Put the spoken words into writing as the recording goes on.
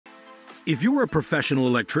If you're a professional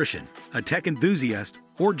electrician, a tech enthusiast,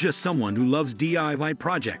 or just someone who loves DIY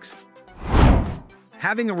projects,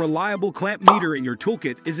 having a reliable clamp meter in your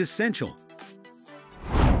toolkit is essential.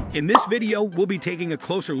 In this video, we'll be taking a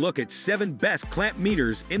closer look at 7 best clamp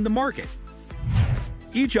meters in the market,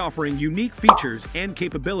 each offering unique features and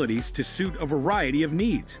capabilities to suit a variety of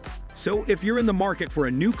needs. So if you're in the market for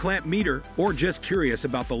a new clamp meter or just curious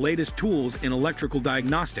about the latest tools in electrical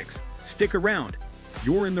diagnostics, stick around.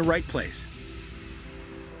 You're in the right place.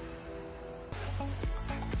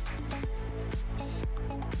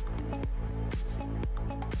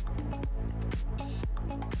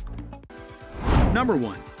 Number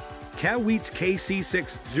 1. KAIWEETS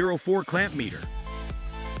KC604 Clamp Meter.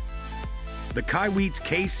 The KAIWEETS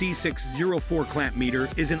KC604 clamp meter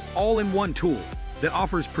is an all-in-one tool that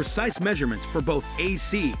offers precise measurements for both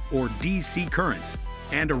AC or DC currents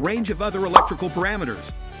and a range of other electrical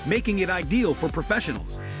parameters, making it ideal for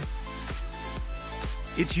professionals.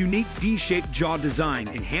 Its unique D-shaped jaw design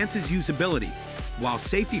enhances usability, while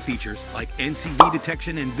safety features like NCV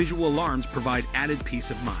detection and visual alarms provide added peace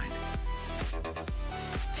of mind.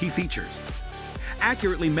 Key features: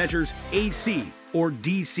 accurately measures AC or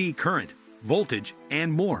DC current, voltage,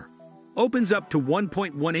 and more. Opens up to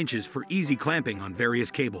 1.1 inches for easy clamping on various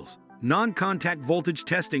cables. Non-contact voltage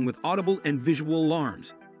testing with audible and visual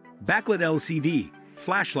alarms. Backlit LCD,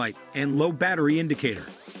 flashlight, and low battery indicator.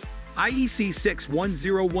 IEC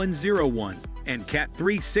 610101 and Cat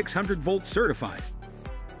 3 600-volt certified.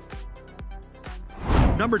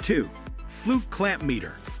 Number 2. Fluke Clamp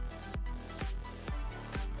Meter.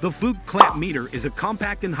 The Fluke Clamp Meter is a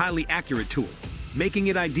compact and highly accurate tool, making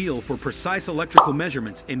it ideal for precise electrical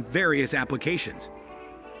measurements in various applications.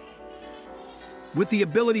 With the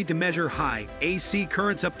ability to measure high AC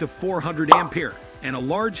currents up to 400 ampere and a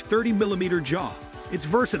large 30mm jaw, it's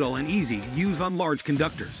versatile and easy to use on large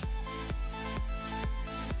conductors.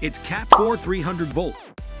 Its Cat 4 300-volt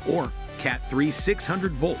or Cat 3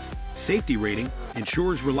 600-volt safety rating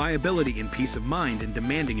ensures reliability and peace of mind in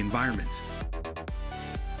demanding environments.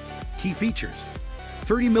 Key features: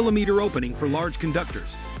 30mm opening for large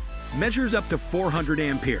conductors. Measures up to 400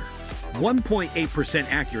 ampere. 1.8%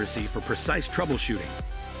 accuracy for precise troubleshooting.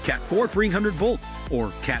 Cat 4 300-volt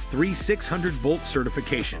or Cat 3 600-volt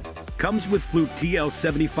certification. Comes with Fluke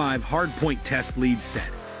TL75 hardpoint test lead set.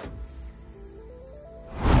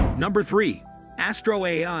 Number 3.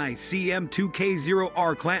 AstroAI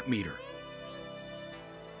CM2K0R Clamp Meter.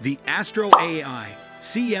 The AstroAI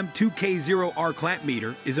CM2K0R clamp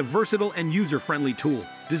meter is a versatile and user-friendly tool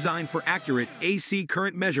designed for accurate AC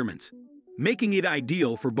current measurements, making it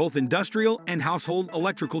ideal for both industrial and household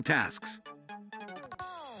electrical tasks.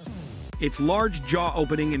 Its large jaw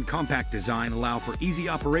opening and compact design allow for easy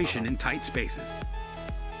operation in tight spaces.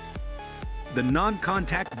 The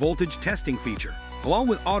non-contact voltage testing feature, along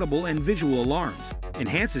with audible and visual alarms,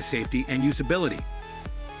 enhances safety and usability.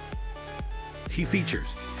 Key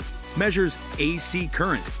features: measures AC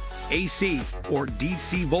current, AC or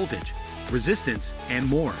DC voltage, resistance, and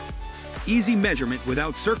more. Easy measurement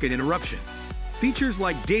without circuit interruption. Features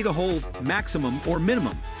like data hold, maximum or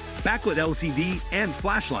minimum, backlit LCD and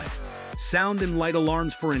flashlight. Sound and light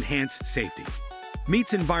alarms for enhanced safety.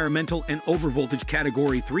 Meets environmental and overvoltage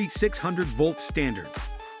category 3 600-volt standard.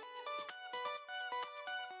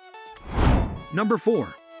 Number 4.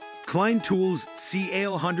 Klein Tools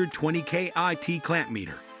CA120K IT Clamp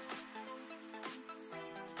Meter.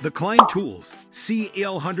 The Klein Tools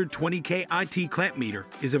CA120K IT Clamp Meter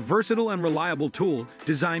is a versatile and reliable tool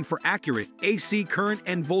designed for accurate AC current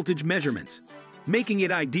and voltage measurements, making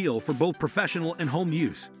it ideal for both professional and home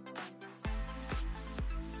use.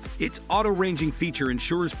 Its auto-ranging feature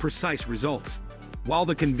ensures precise results, while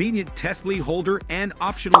the convenient test lead holder and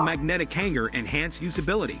optional magnetic hanger enhance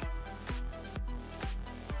usability.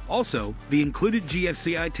 Also, the included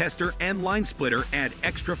GFCI tester and line splitter add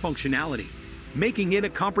extra functionality, making it a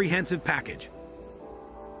comprehensive package.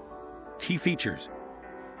 Key features: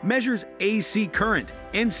 measures AC current,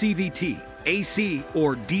 NCVT, AC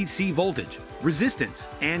or DC voltage, resistance,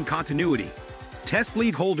 and continuity. Test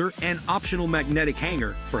lead holder and optional magnetic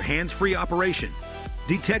hanger for hands-free operation.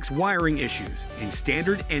 Detects wiring issues in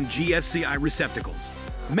standard and GFCI receptacles.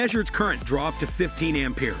 Measures current draw up to 15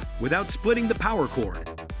 ampere without splitting the power cord.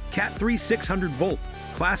 Cat 3 600-volt,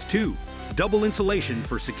 Class 2, double insulation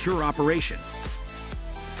for secure operation.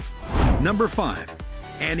 Number 5.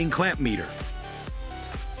 ANENG Clamp Meter.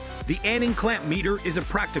 The ANENG Clamp Meter is a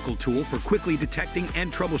practical tool for quickly detecting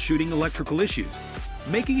and troubleshooting electrical issues,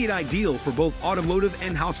 making it ideal for both automotive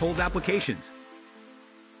and household applications.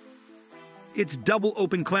 Its double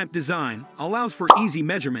open clamp design allows for easy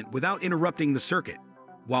measurement without interrupting the circuit.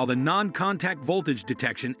 while the non-contact voltage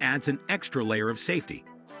detection adds an extra layer of safety.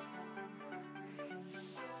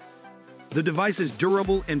 The device's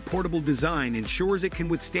durable and portable design ensures it can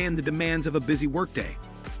withstand the demands of a busy workday.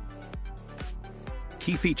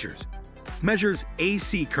 Key features: measures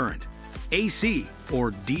AC current, AC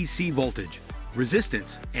or DC voltage,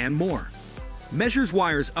 resistance, and more. Measures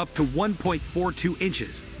wires up to 1.42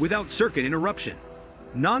 inches without circuit interruption.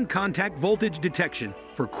 Non-contact voltage detection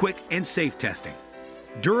for quick and safe testing.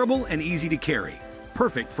 Durable and easy to carry,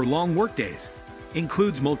 perfect for long workdays.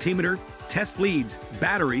 Includes multimeter, test leads,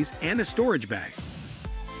 batteries, and a storage bag.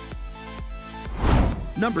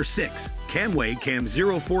 Number 6. CAMWAY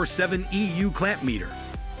CAM047EU Clamp Meter.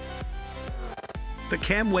 The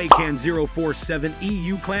CAMWAY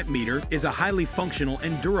CAM047EU Clamp Meter is a highly functional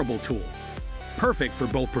and durable tool, perfect for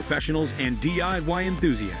both professionals and DIY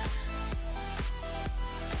enthusiasts.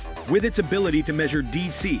 With its ability to measure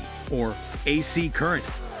DC or AC current,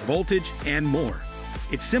 voltage, and more,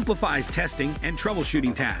 it simplifies testing and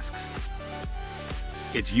troubleshooting tasks.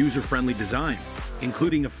 Its user-friendly design,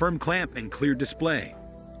 including a firm clamp and clear display,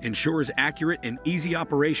 ensures accurate and easy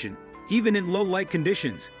operation, even in low-light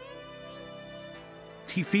conditions.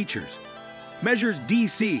 Key features: measures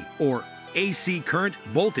DC or AC current,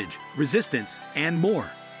 voltage, resistance, and more.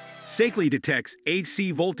 Safely detects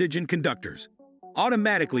AC voltage in conductors.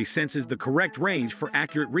 Automatically senses the correct range for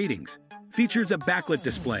accurate readings. Features a backlit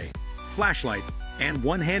display, flashlight, and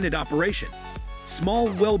one-handed operation. Small,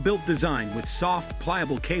 well-built design with soft,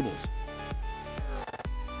 pliable cables.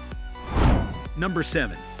 Number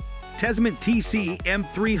 7. TESMEN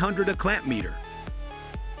TC-M300 Clamp Meter.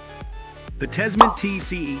 The TESMEN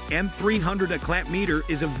TC-M300 Clamp Meter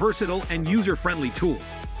is a versatile and user-friendly tool,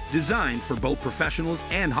 designed for both professionals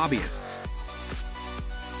and hobbyists.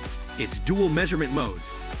 Its dual measurement modes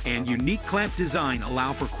and unique clamp design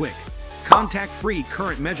allow for quick, contact-free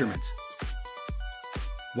current measurements,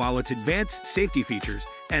 while its advanced safety features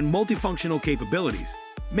and multifunctional capabilities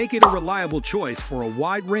make it a reliable choice for a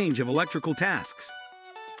wide range of electrical tasks.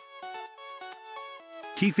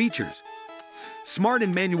 Key features: smart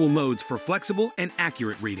and manual modes for flexible and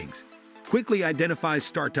accurate readings. Quickly identifies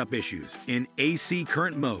startup issues in AC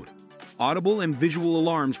current mode. Audible and visual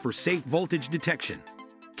alarms for safe voltage detection.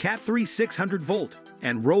 Cat3 600 volt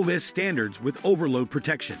and RoVis standards with overload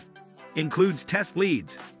protection. Includes test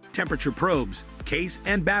leads, temperature probes, case,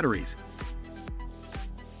 and batteries.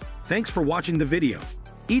 Thanks for watching the video.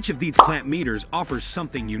 Each of these clamp meters offers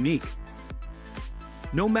something unique.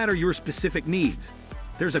 No matter your specific needs,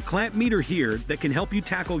 there's a clamp meter here that can help you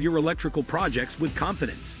tackle your electrical projects with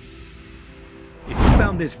confidence. If you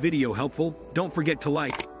found this video helpful, don't forget to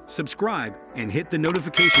like, subscribe, and hit the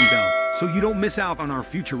notification bell so you don't miss out on our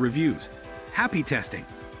future reviews. Happy testing!